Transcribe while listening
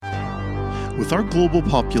With our global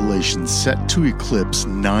population set to eclipse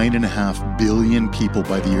 9.5 billion people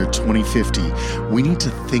by the year 2050, we need to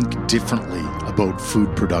think differently about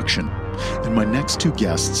food production. And my next two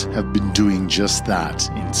guests have been doing just that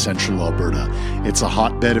in central Alberta. It's a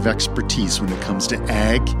hotbed of expertise when it comes to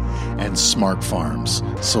ag and smart farms.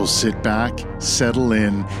 So sit back, settle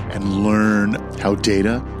in, and learn how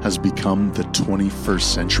data has become the 21st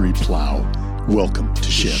century plow. Welcome to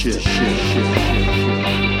Shift.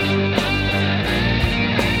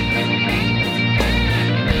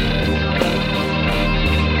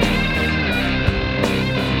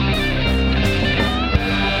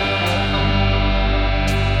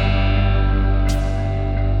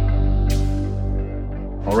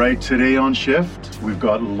 All right, today on Shift, we've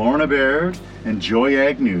got Lorna Baird and Joy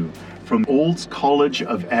Agnew from Olds College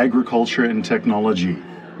of Agriculture and Technology.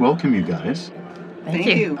 Welcome, you guys. Thank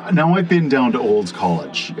you. Now, I've been down to Olds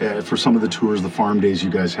College for some of the tours, the farm days you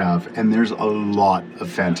guys have, and there's a lot of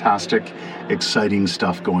fantastic, exciting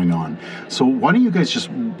stuff going on. So why don't you guys just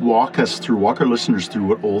walk our listeners through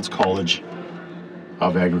what Olds College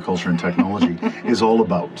of Agriculture and Technology is all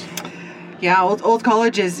about. Yeah, Olds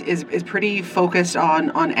College is pretty focused on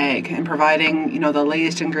ag and providing, the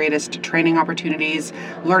latest and greatest training opportunities,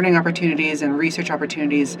 learning opportunities, and research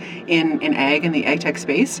opportunities in ag and the ag tech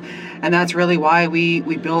space. And that's really why we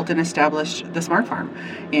built and established the Smart Farm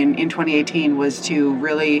in 2018, was to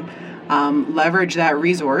really leverage that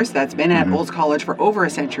resource that's been at Olds College for over a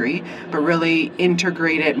century, but really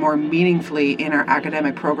integrate it more meaningfully in our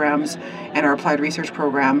academic programs and our applied research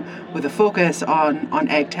program with a focus on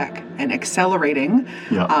ag tech and accelerating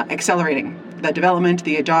the development,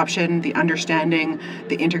 the adoption, the understanding,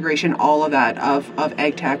 the integration, all of that of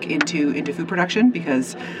ag tech into food production,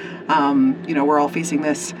 because we're all facing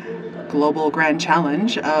this global grand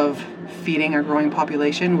challenge of feeding our growing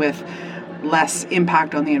population with less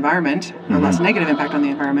impact on the environment, or less negative impact on the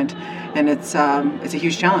environment, and it's a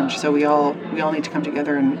huge challenge. So we all need to come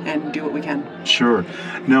together and do what we can. Sure.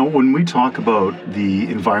 Now, when we talk about the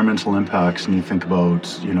environmental impacts, and you think about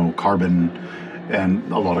carbon,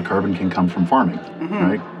 and a lot of carbon can come from farming,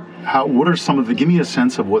 right? What are some of the? Give me a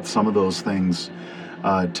sense of what some of those things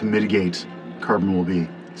to mitigate carbon will be.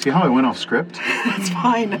 See how I went off script? That's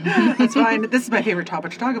fine. That's fine. This is my favorite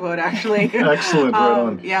topic to talk about, actually. Excellent. Right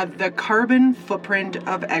on. Yeah, the carbon footprint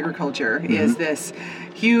of agriculture is this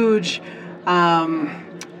huge,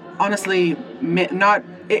 honestly,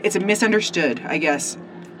 it's a misunderstood, I guess,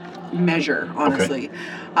 measure, honestly.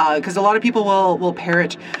 Because a lot of people will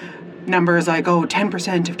parrot numbers like,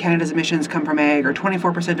 10% of Canada's emissions come from ag, or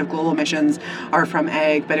 24% of global emissions are from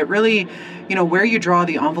ag. But it really, where you draw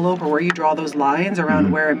the envelope, or where you draw those lines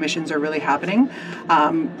around where emissions are really happening,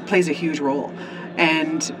 plays a huge role.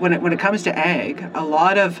 And when it comes to ag, a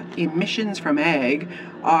lot of emissions from ag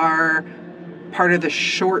are part of the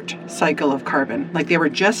short cycle of carbon. Like, they were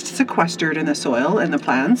just sequestered in the soil and the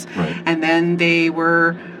plants, and then they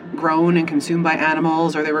were grown and consumed by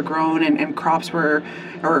animals, or they were grown and crops were,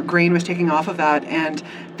 or grain was taking off of that, and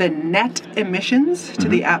the net emissions to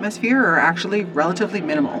the atmosphere are actually relatively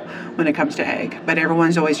minimal when it comes to ag. But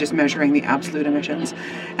everyone's always just measuring the absolute emissions,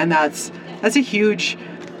 and that's a huge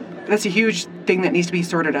thing that needs to be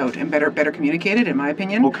sorted out and better communicated, in my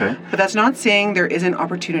opinion. Okay. But that's not saying there isn't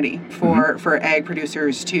opportunity for ag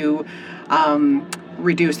producers to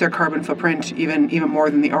reduce their carbon footprint even more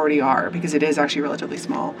than they already are, because it is actually relatively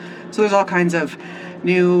small. So there's all kinds of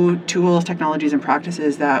new tools, technologies, and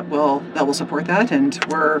practices that will support that, and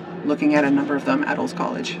we're looking at a number of them at Olds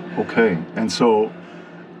College. Okay, and so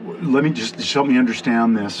let me just help me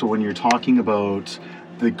understand this. So when you're talking about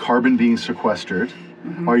the carbon being sequestered,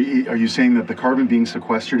 are you saying that the carbon being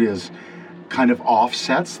sequestered is kind of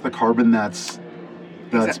offsets the carbon that's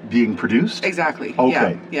being produced? Exactly.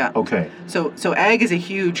 Okay. Yeah. Okay. So ag is a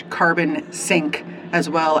huge carbon sink, as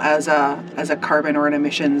well as a carbon or an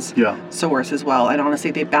emissions source as well. And honestly,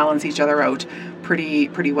 they balance each other out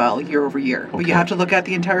pretty well year over year. Okay. But you have to look at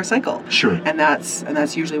the entire cycle. Sure. And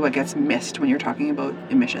that's usually what gets missed when you're talking about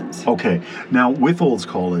emissions. Okay. Now, with Olds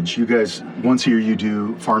College, you guys, once a year you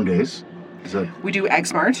do farm days. We do Ag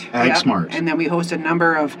Smart. Smart. And then we host a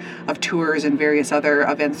number of tours and various other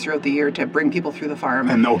events throughout the year to bring people through the farm.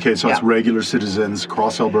 And so it's regular citizens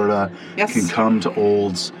across Alberta can come to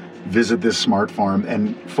Olds, visit this Smart Farm,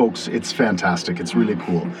 and folks, it's fantastic. It's really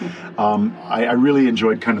cool. I really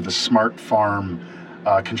enjoyed kind of the Smart Farm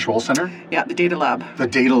control center. Yeah, the data lab. The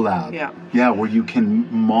data lab. Yeah, where you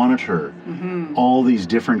can monitor all these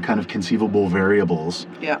different kind of conceivable variables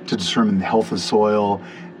to determine the health of soil,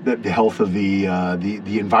 the health of the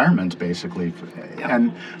environment, basically.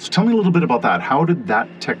 And so tell me a little bit about that. How did that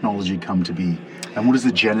technology come to be? And what is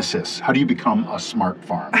the genesis? How do you become a smart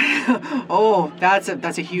farm? Oh, that's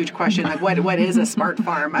a huge question. Like, what is a smart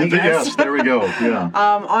farm? I guess. Yes, there we go. Yeah.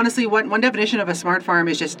 Honestly, one definition of a smart farm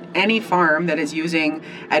is just any farm that is using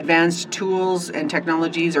advanced tools and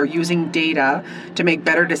technologies or using data to make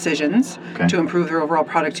better decisions to improve their overall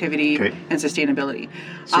productivity and sustainability.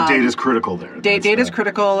 So data is critical there. Data is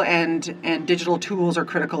critical, and digital tools are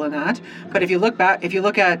critical in that. But if you look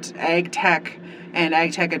at ag tech and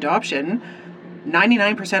ag tech adoption,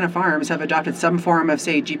 99% of farms have adopted some form of,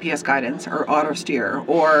 say, GPS guidance or auto steer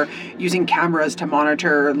or using cameras to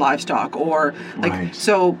monitor livestock or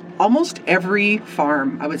so almost every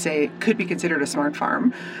farm, I would say, could be considered a smart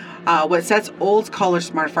farm. What sets Old College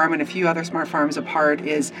Smart Farm and a few other smart farms apart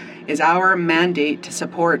is our mandate to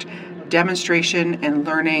support demonstration and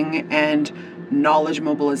learning and knowledge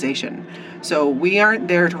mobilization. So we aren't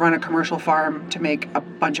there to run a commercial farm to make a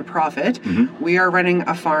bunch of profit. Mm-hmm. We are running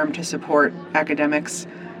a farm to support academics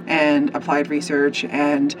and applied research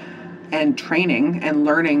and training and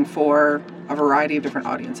learning for a variety of different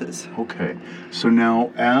audiences. Okay. So now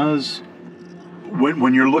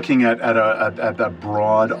when you're looking at that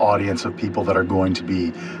broad audience of people that are going to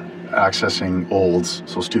be accessing olds,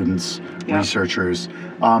 so students, researchers,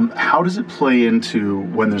 how does it play into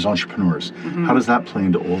when there's entrepreneurs? Mm-hmm. How does that play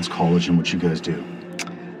into Olds College and what you guys do?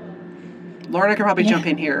 Lorna can probably jump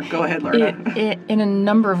in here. Go ahead, Lorna. In a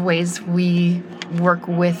number of ways, we work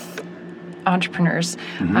with entrepreneurs.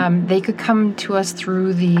 Mm-hmm. They could come to us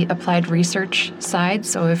through the applied research side.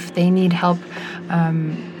 So if they need help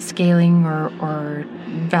scaling or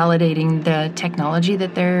validating the technology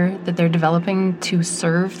that they're developing to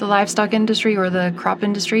serve the livestock industry or the crop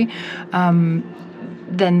industry,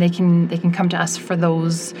 then they can come to us for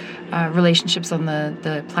those relationships on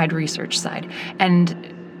the applied research side.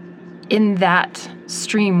 And in that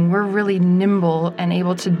stream, we're really nimble and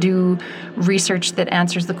able to do research that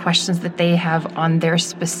answers the questions that they have on their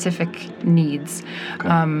specific needs,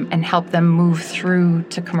 and help them move through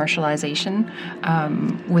to commercialization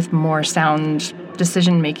with more sound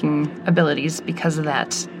decision-making abilities because of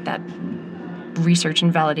that research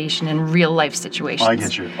and validation in real-life situations. I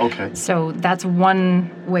get you. Okay. So that's one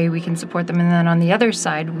way we can support them. And then on the other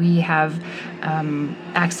side, we have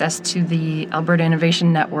access to the Alberta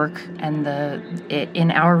Innovation Network, and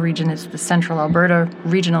in our region, it's the Central Alberta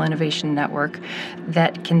Regional Innovation Network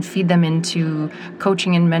that can feed them into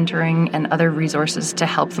coaching and mentoring and other resources to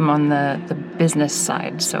help them on the business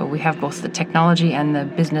side. So we have both the technology and the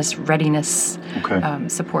business readiness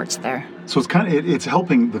supports there. So it's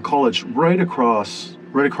helping the college right across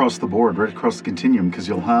the board, right across the continuum, because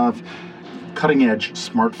you'll have cutting-edge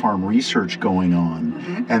smart farm research going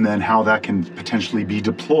on, and then how that can potentially be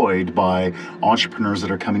deployed by entrepreneurs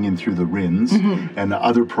that are coming in through the RINs and the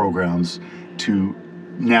other programs to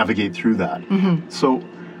navigate through that. So,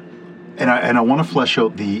 and I want to flesh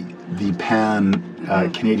out the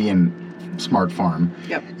pan Canadian smart farm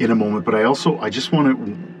in a moment, but I just want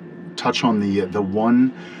to touch on the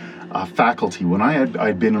one faculty. When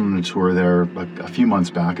I'd been on a tour there a few months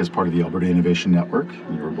back as part of the Alberta Innovation Network,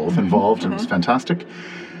 we were both involved, and it was fantastic.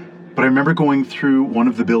 But I remember going through one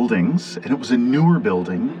of the buildings, and it was a newer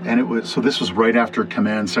building, and this was right after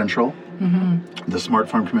Command Central, the Smart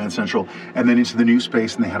Farm Command Central, and then into the new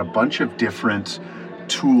space, and they had a bunch of different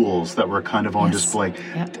tools that were kind of on display.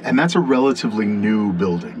 Yep. And that's a relatively new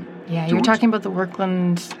building. Yeah, you're talking about the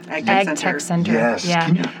Workland Ag Tech Center. Yes. Yeah.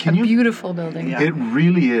 Can you, beautiful building. Yeah. It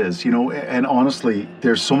really is, and honestly,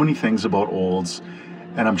 there's so many things about Olds,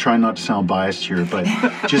 and I'm trying not to sound biased here, but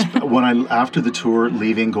just after the tour,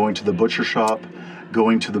 going to the butcher shop,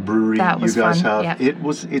 going to the brewery you guys have,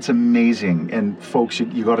 it's amazing. And folks,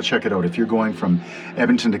 you got to check it out. If you're going from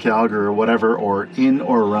Edmonton to Calgary or whatever, or in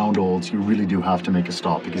or around Olds, you really do have to make a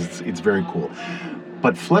stop because it's very cool.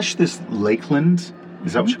 But flesh this Lakeland.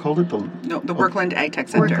 Is that what you called it? The Workland Ag Tech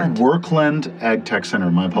Center. Workland Ag Tech Center.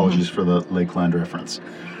 My apologies for the Lakeland reference.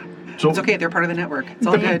 So, it's okay. They're part of the network. It's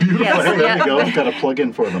all good. Beautiful. Yes, hey, there you go. Got a plug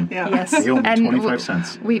in for them. Yeah. Yes. They owe me 25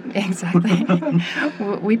 cents.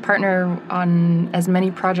 We partner on as many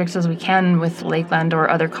projects as we can with Lakeland or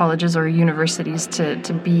other colleges or universities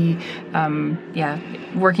to be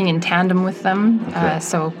working in tandem with them. Okay.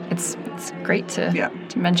 So it's great to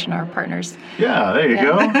mention our partners. Yeah, there you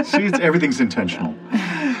go. See, everything's intentional.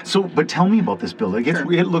 So, but tell me about this building.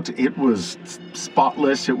 It was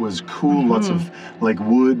spotless. It was cool. Lots of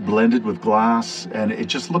wood blended with glass, and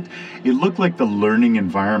it looked like the learning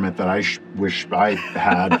environment that I wish I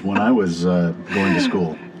had when I was going to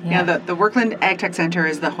school. Yeah, the Workland Ag Tech Center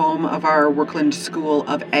is the home of our Workland School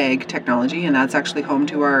of Ag Technology, and that's actually home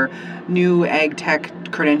to our new Ag Tech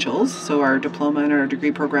credentials, so our diploma and our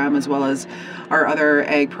degree program, as well as our other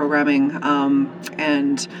ag programming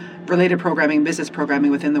and related programming, business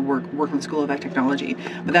programming within the Workland School of Ag Technology.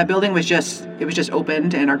 But that building was just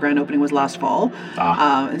opened, and our grand opening was last fall.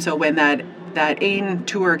 And so when that AIN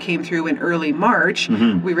tour came through in early March,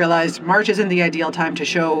 we realized March isn't the ideal time to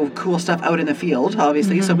show cool stuff out in the field,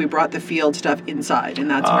 obviously, so we brought the field stuff inside, and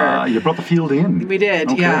that's where... You brought the field in? We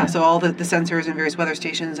did, okay. Yeah. So all the sensors and various weather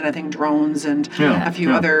stations, and I think drones and a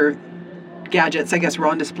few other gadgets, I guess, were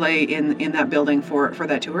on display in that building for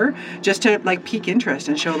that tour, just to like pique interest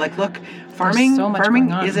and show like, look,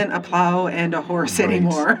 farming isn't a plow and a horse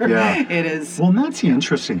anymore. Yeah. It is. Well, and that's the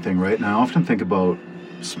interesting thing, right? And I often think about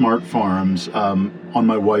smart farms. On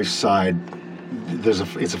my wife's side,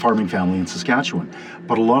 it's a farming family in Saskatchewan,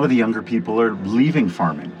 but a lot of the younger people are leaving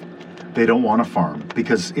farming. They don't want to farm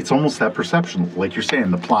because it's almost that perception, like you're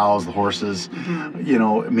saying, the plows, the horses,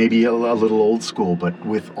 maybe a little old school, but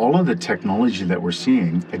with all of the technology that we're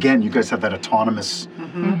seeing, again, you guys have that autonomous,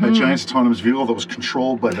 a giant autonomous vehicle that was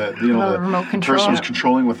controlled by the remote control. Person was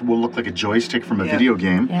controlling with what looked like a joystick from a video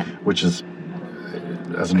game, which is,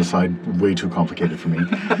 as an aside, way too complicated for me.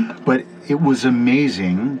 But it was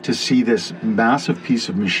amazing to see this massive piece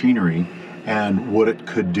of machinery and what it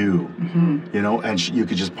could do, and you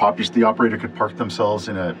could just the operator could park themselves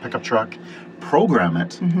in a pickup truck, program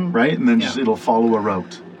it, right? And then it'll follow a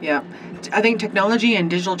route. Yeah. I think technology and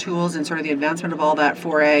digital tools and sort of the advancement of all that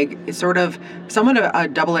for ag is sort of somewhat a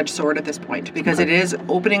double-edged sword at this point, because it is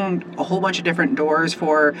opening a whole bunch of different doors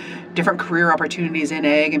for different career opportunities in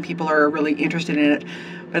ag, and people are really interested in it.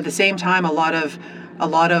 But at the same time, a lot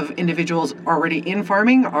of individuals already in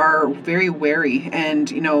farming are very wary and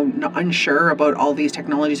unsure about all these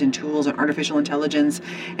technologies and tools and artificial intelligence,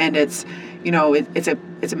 and it's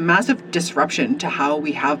a massive disruption to how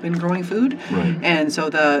we have been growing food. Right. And so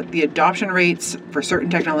the adoption rates for certain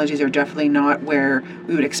technologies are definitely not where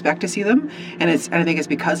we would expect to see them, and I think it's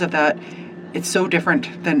because of that. It's so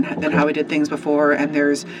different than how we did things before, and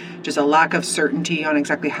there's just a lack of certainty on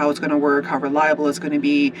exactly how it's going to work, how reliable it's going to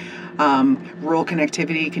be. Rural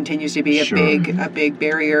connectivity continues to be a big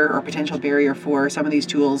barrier or potential barrier for some of these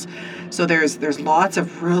tools. So there's lots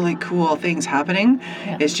of really cool things happening.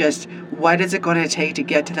 Yeah. It's just, what is it going to take to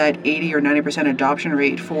get to that 80 or 90% adoption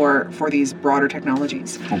rate for these broader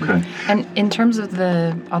technologies? Okay. And in terms of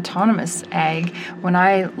the autonomous ag, when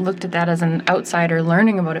I looked at that as an outsider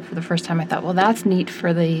learning about it for the first time, I thought, well, that's neat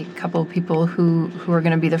for the couple of people who are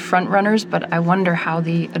going to be the front runners, but I wonder how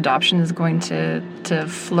the adoption is going to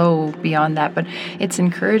flow beyond that. But it's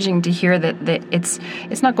encouraging to hear that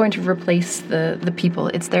it's not going to replace the people.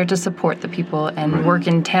 It's there to support the people and work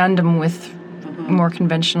in tandem with more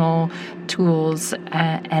conventional tools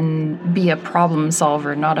and be a problem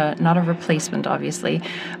solver, not a replacement, obviously.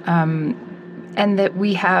 And that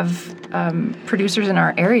we have producers in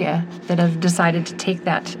our area that have decided to take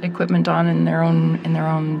that equipment on in their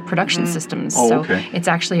own production systems. So it's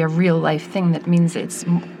actually a real life thing. That means it's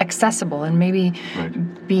accessible, and maybe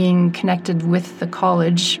being connected with the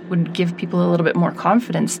college would give people a little bit more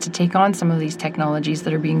confidence to take on some of these technologies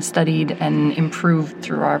that are being studied and improved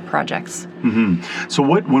through our projects. Mm-hmm. So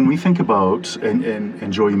when we think about,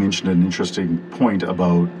 and Joy, you mentioned an interesting point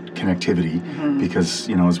about connectivity, because,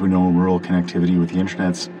 as we know, rural connectivity with the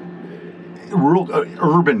internet's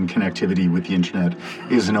urban connectivity with the internet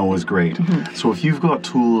isn't always great. So if you've got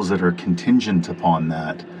tools that are contingent upon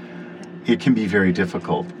that, it can be very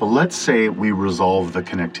difficult. But let's say we resolve the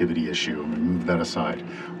connectivity issue and move that aside.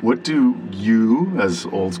 What do you, as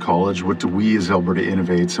Olds College, what do we as Alberta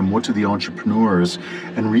Innovates, and what do the entrepreneurs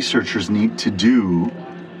and researchers need to do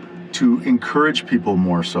to encourage people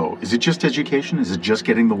more so? Is it just education? Is it just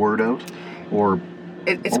getting the word out? Or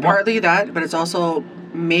it's partly that, but it's also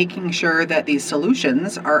making sure that these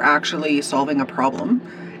solutions are actually solving a problem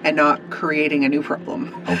and not creating a new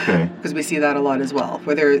problem. Okay. Because we see that a lot as well,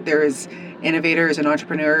 where there's innovators and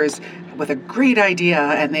entrepreneurs with a great idea,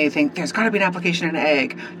 and they think there's got to be an application in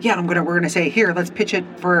ag. Yeah, we're going to say, here, let's pitch it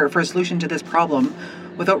for a solution to this problem,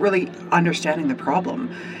 without really understanding the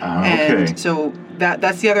problem. And so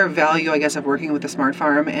that's the other value, I guess, of working with the Smart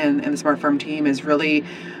Farm and the Smart Farm team, is really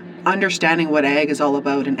understanding what ag is all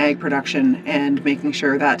about in ag production, and making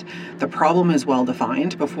sure that the problem is well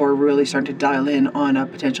defined before really starting to dial in on a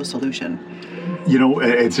potential solution.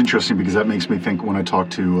 It's interesting, because that makes me think, when I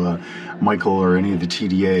talk to Michael or any of the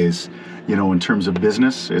TDAs, in terms of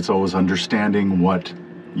business, it's always understanding what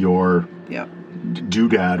your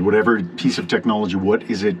doodad, whatever piece of technology, what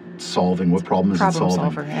is it solving? What problem is it solving?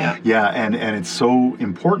 Solver, yeah. Yeah, and it's so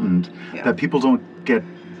important that people don't get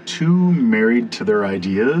too married to their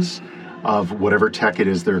ideas of whatever tech it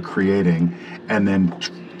is they're creating and then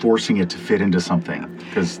forcing it to fit into something.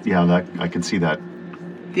 Because, that I can see that.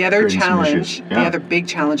 The other challenge, the other big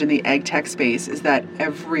challenge in the ag tech space is that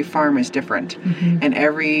every farm is different, and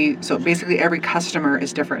basically every customer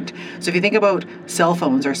is different. So if you think about cell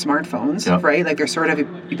phones or smartphones, right? Like they're sort of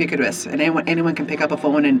ubiquitous, and anyone can pick up a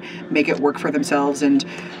phone and make it work for themselves, and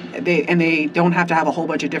they don't have to have a whole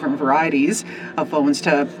bunch of different varieties of phones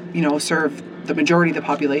to serve the majority of the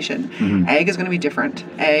population. Ag is going to be different.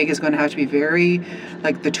 Ag is going to have to be very,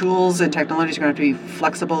 the tools and technologies are going to have to be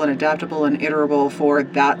flexible and adaptable and iterable for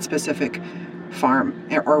that specific farm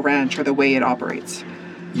or ranch or the way it operates.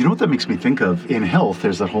 You know what that makes me think of? In health,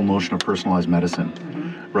 there's that whole notion of personalized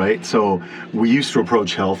medicine, right? So we used to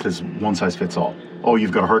approach health as one size fits all. Oh,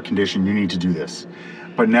 you've got a heart condition, you need to do this.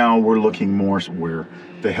 But now we're looking more where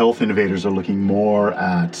the health innovators are looking more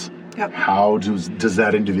at how does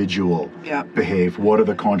that individual behave? What are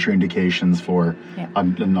the contraindications for?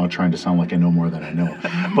 I'm not trying to sound like I know more than I know,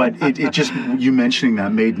 but it just, you mentioning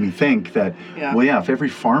that made me think that, if every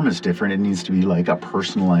farm is different, it needs to be like a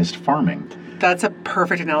personalized farming. That's a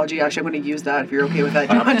perfect analogy. Actually, I'm going to use that if you're okay with that,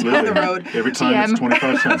 John, down the road. Every time it's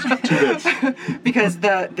 25 cents, 2 bits. Because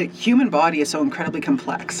the human body is so incredibly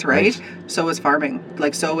complex, right? So is farming.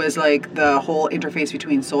 So is the whole interface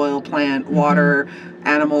between soil, plant, water,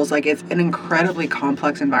 animals. It's an incredibly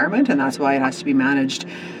complex environment, and that's why it has to be managed.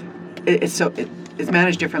 It's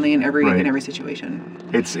managed differently in every situation.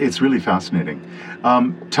 It's really fascinating.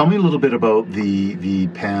 Tell me a little bit about the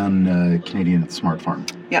Pan Canadian Smart Farm.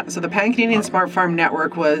 Yeah, so the Pan Canadian Smart Farm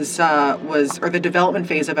Network was the development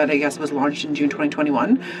phase of it, I guess, was launched in June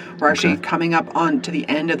 2021. We're actually coming up on to the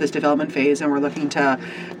end of this development phase, and we're looking to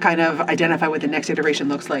kind of identify what the next iteration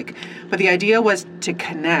looks like. But the idea was to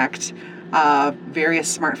connect various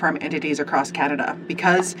smart farm entities across Canada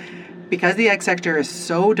because the ag sector is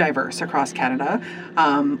so diverse across Canada.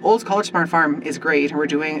 Olds College Smart Farm is great, and we're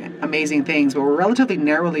doing amazing things, but we're relatively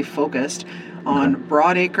narrowly focused on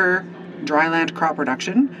broadacre, dryland crop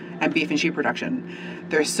production, and beef and sheep production.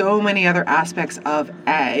 There's so many other aspects of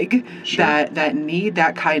ag that need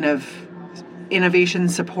that kind of innovation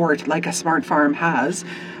support like a smart farm has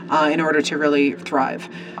in order to really thrive.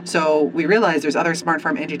 So we realize there's other smart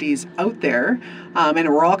farm entities out there, and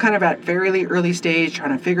we're all kind of at fairly early stage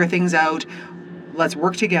trying to figure things out. Let's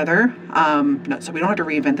work together so we don't have to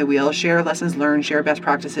reinvent the wheel, share lessons learned, share best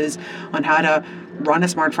practices on how to run a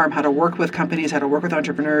smart farm, how to work with companies, how to work with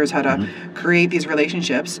entrepreneurs, how to create these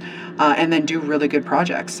relationships, and then do really good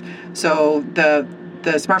projects. So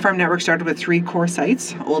the Smart Farm Network started with 3 core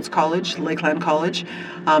sites: Olds College, Lakeland College,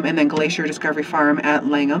 and then Glacier Discovery Farm at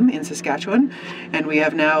Langham in Saskatchewan. And we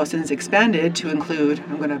have now since expanded to include,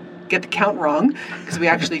 I'm going to get the count wrong, because we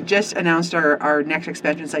actually just announced our next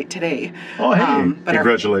expansion site today. Oh, hey,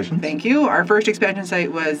 congratulations. Thank you. Our first expansion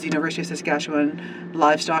site was University of Saskatchewan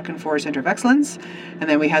Livestock and Forage Center of Excellence. And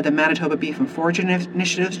then we had the Manitoba Beef and Forage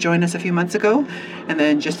Initiatives join us a few months ago. And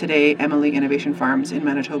then just today, Emily Innovation Farms in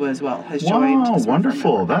Manitoba as well has joined. Wow,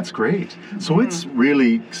 wonderful. That's great. So it's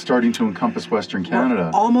really starting to encompass Western Canada.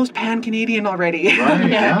 We're almost pan-Canadian already. Right,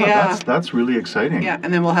 yeah. That's really exciting. Yeah,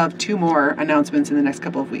 and then we'll have 2 more announcements in the next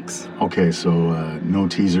couple of weeks. Okay, so no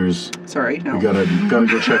teasers. Sorry, no. We gotta go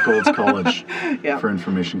check Olds College for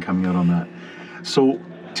information coming out on that. So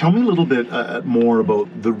tell me a little bit more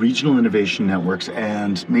about the regional innovation networks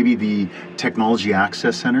and maybe the technology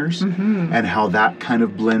access centers and how that kind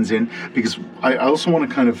of blends in. Because I also want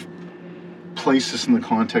to kind of place this in the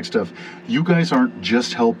context of you guys aren't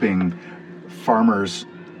just helping farmers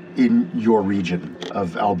in your region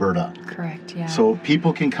of Alberta. Correct, yeah. So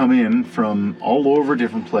people can come in from all over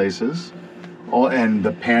different places, and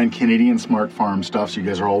the Pan-Canadian Smart Farm stuff, so you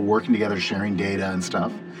guys are all working together, sharing data and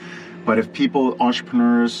stuff. But if people,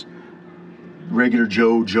 entrepreneurs, regular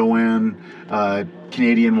Joe, Joanne,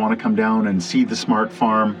 Canadian want to come down and see the smart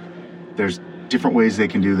farm, there's different ways they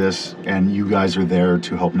can do this, and you guys are there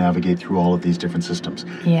to help navigate through all of these different systems.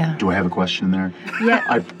 Yeah. Do I have a question there? Yeah.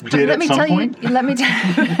 I did at some point. Let me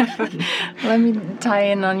tie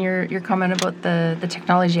in on your comment about the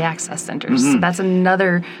technology access centers. So that's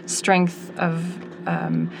another strength of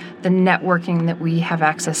the networking that we have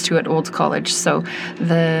access to at Olds College. So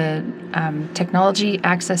the technology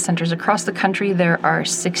access centers across the country, there are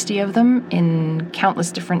 60 of them in countless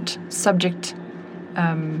different subject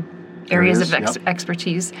areas of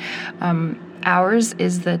expertise. Ours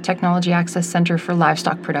is the Technology Access Center for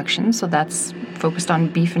Livestock Production, so that's focused on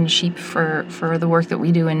beef and sheep for the work that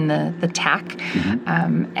we do in the TAC.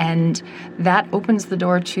 And that opens the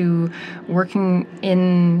door to working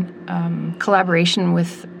in collaboration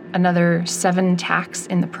with another 7 TACs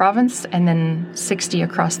in the province and then 60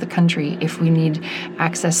 across the country if we need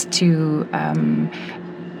access to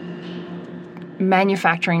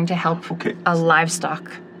manufacturing to help a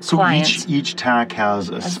livestock client. So each TAC has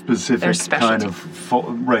a specific kind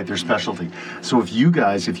of their specialty. So if you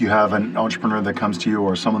have an entrepreneur that comes to you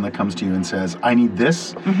or someone that comes to you and says, I need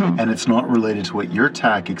this, and it's not related to what your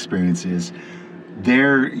TAC experience is,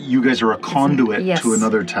 you guys are a conduit to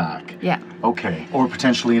another TAC. Yeah. Okay. Or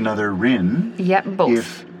potentially another RIN. Yeah,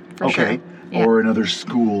 both. Sure. Yeah. Or another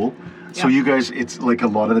school. So you guys, it's like a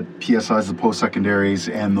lot of the PSIs, the post-secondaries,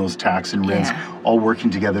 and those TACs and RINs all working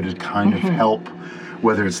together to kind of help,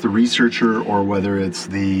 whether it's the researcher or whether it's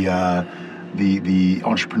the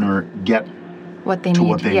entrepreneur get what they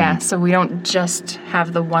need. So we don't just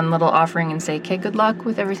have the one little offering and say, okay, good luck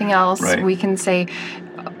with everything else. Right. We can say,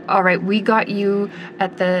 all right, we got you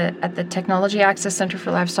at the Technology Access Center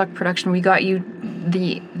for Livestock Production. We got you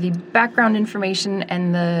the background information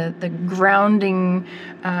and the grounding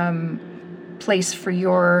place for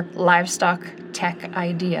your livestock tech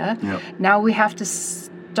idea. Yep. Now we have to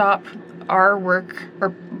stop our work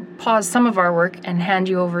or pause some of our work and hand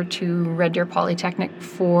you over to Red Deer Polytechnic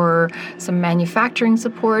for some manufacturing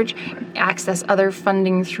support, access other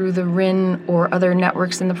funding through the RIN or other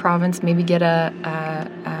networks in the province, maybe get a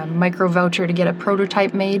micro voucher to get a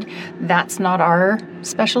prototype made. That's not our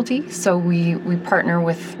specialty, so we partner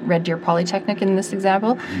with Red Deer Polytechnic in this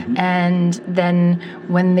example, and then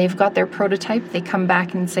when they've got their prototype, they come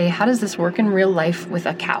back and say, how does this work in real life with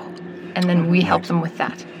a cow? And then we help them with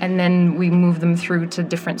that. And then we move them through to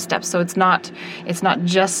different steps. So it's not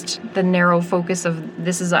just the narrow focus of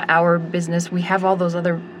this is our business. We have all those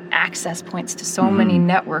other access points to so many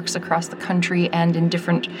networks across the country and in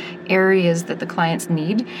different areas that the clients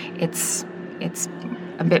need. It's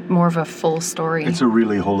a bit more of a full story. It's a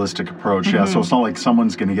really holistic approach, So it's not like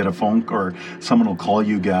someone's going to get a phone or someone will call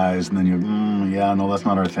you guys and then no, that's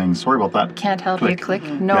not our thing. Sorry about that. Can't help you. Click.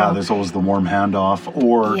 No. Yeah, there's always the warm handoff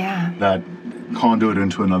or that conduit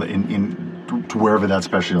into another to wherever that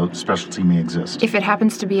specialty may exist. If it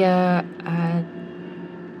happens to be a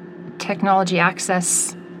technology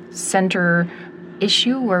access center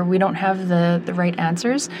issue where we don't have the right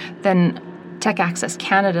answers, then Tech Access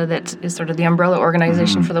Canada, that is sort of the umbrella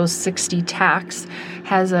organization for those 60 TACs,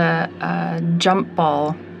 has a jump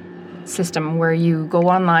ball system where you go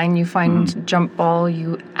online, you find jump ball,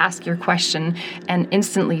 you ask your question, and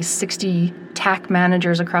instantly 60 TAC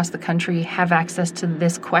managers across the country have access to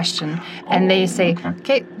this question. And they say,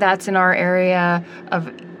 okay, that's in our area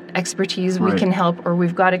of expertise, we can help, or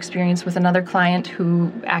we've got experience with another client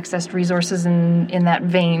who accessed resources in that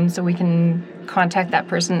vein, so we can contact that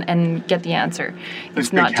person and get the answer.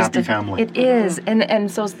 It's not just a family. It is,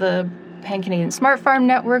 and so is the Pan-Canadian Smart Farm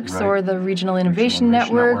Networks or the Regional Innovation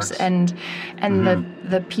Networks and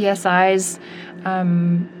the PSIs.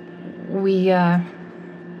 We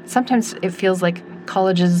sometimes it feels like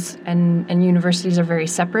colleges and universities are very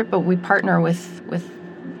separate, but we partner with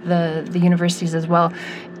the universities as well,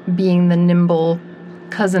 being the nimble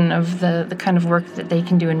cousin of the kind of work that they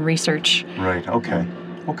can do in research. Right. Okay.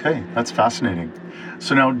 That's fascinating.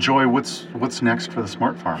 So now, Joy, what's next for the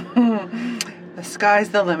Smart Farm? The sky's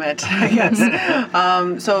the limit, I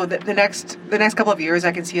guess. So the next couple of years,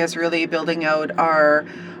 I can see us really building out our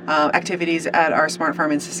activities at our Smart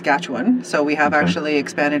Farm in Saskatchewan. So we have actually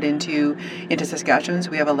expanded into Saskatchewan. So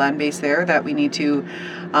we have a land base there that we need to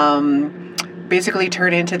basically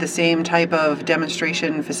turn into the same type of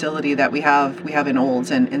demonstration facility that we have in Olds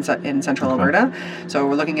in central Alberta. So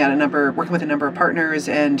we're looking at working with a number of partners,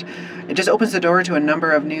 and it just opens the door to a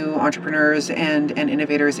number of new entrepreneurs and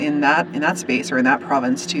innovators in that space or in that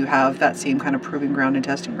province to have that same kind of proving ground and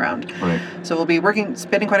testing ground. Right. So we'll be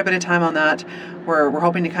spending quite a bit of time on that. We're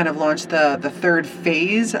hoping to kind of launch the third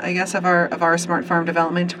phase, I guess, of our Smart Farm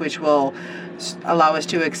development, which will allow us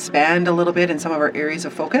to expand a little bit in some of our areas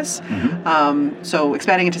of focus. So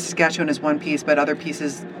expanding into Saskatchewan is one piece, but other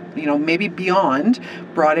pieces, maybe beyond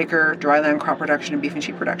broadacre, dryland crop production, and beef and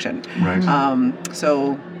sheep production. Right.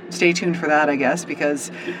 So stay tuned for that, I guess,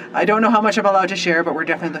 because I don't know how much I'm allowed to share, but we're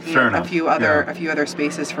definitely looking Fair at enough. a few other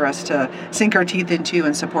spaces for us to sink our teeth into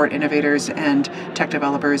and support innovators and tech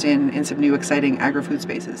developers in some new exciting agri-food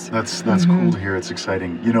spaces. That's cool to hear. It's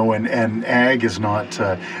exciting, and ag is not,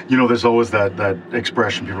 there's always that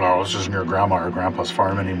expression, people are, this isn't your grandma or grandpa's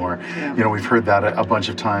farm anymore. Yeah. We've heard that a bunch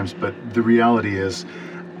of times, but the reality is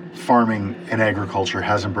farming and agriculture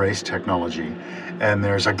has embraced technology, and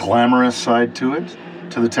there's a glamorous side to it,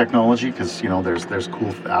 to the technology, because there's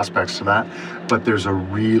cool aspects to that, but there's a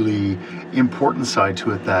really important side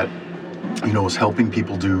to it that is helping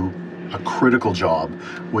people do a critical job,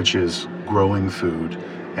 which is growing food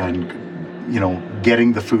and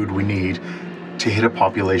getting the food we need to hit a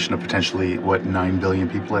population of potentially 9 billion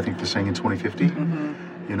people, I think they're saying in 2050.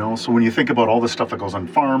 So when you think about all the stuff that goes on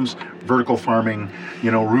farms, vertical farming,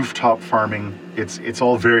 rooftop farming, it's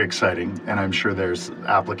all very exciting, and I'm sure there's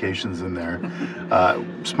applications in there,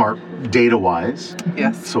 smart data-wise.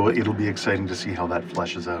 Yes. So it'll be exciting to see how that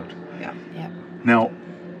fleshes out. Yeah. Now,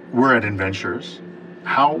 we're at Inventures.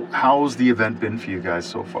 How's the event been for you guys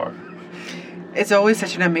so far? It's always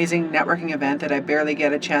such an amazing networking event that I barely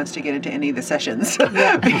get a chance to get into any of the sessions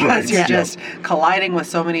because you're just colliding with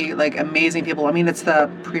so many amazing people. I mean, it's the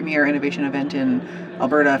premier innovation event in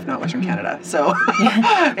Alberta, if not Western Canada. So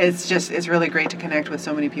it's really great to connect with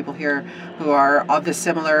so many people here who are of this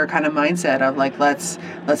similar kind of mindset of let's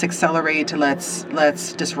accelerate,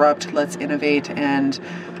 let's disrupt, let's innovate, and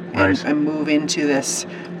move into this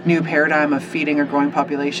new paradigm of feeding a growing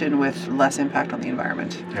population with less impact on the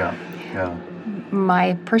environment. Yeah.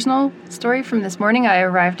 My personal story from this morning, I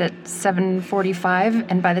arrived at 7:45,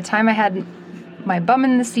 and by the time I had my bum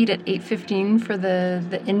in the seat at 8:15 for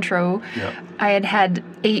the intro, I had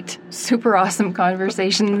 8 super awesome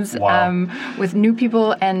conversations with new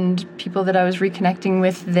people and people that I was reconnecting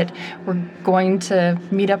with that we're going to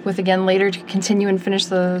meet up with again later to continue and finish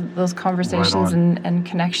those conversations and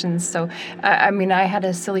connections. So, I had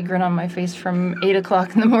a silly grin on my face from 8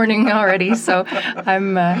 o'clock in the morning already, so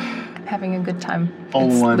I'm having a good time.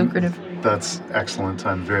 It's lucrative. That's excellent.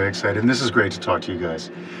 I'm very excited. And this is great to talk to you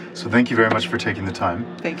guys. So thank you very much for taking the time.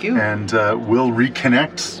 Thank you. And we'll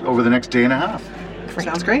reconnect over the next day and a half. Great.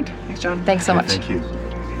 Sounds great. Thanks, John. Thanks so much. Thank you.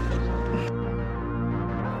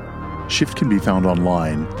 Shift can be found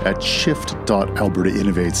online at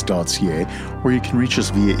shift.albertainnovates.ca, or you can reach us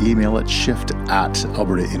via email at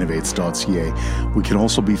shift@albertainnovates.ca. We can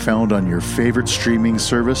also be found on your favorite streaming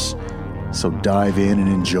service. So dive in and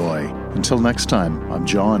enjoy. Until next time, I'm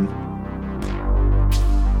John.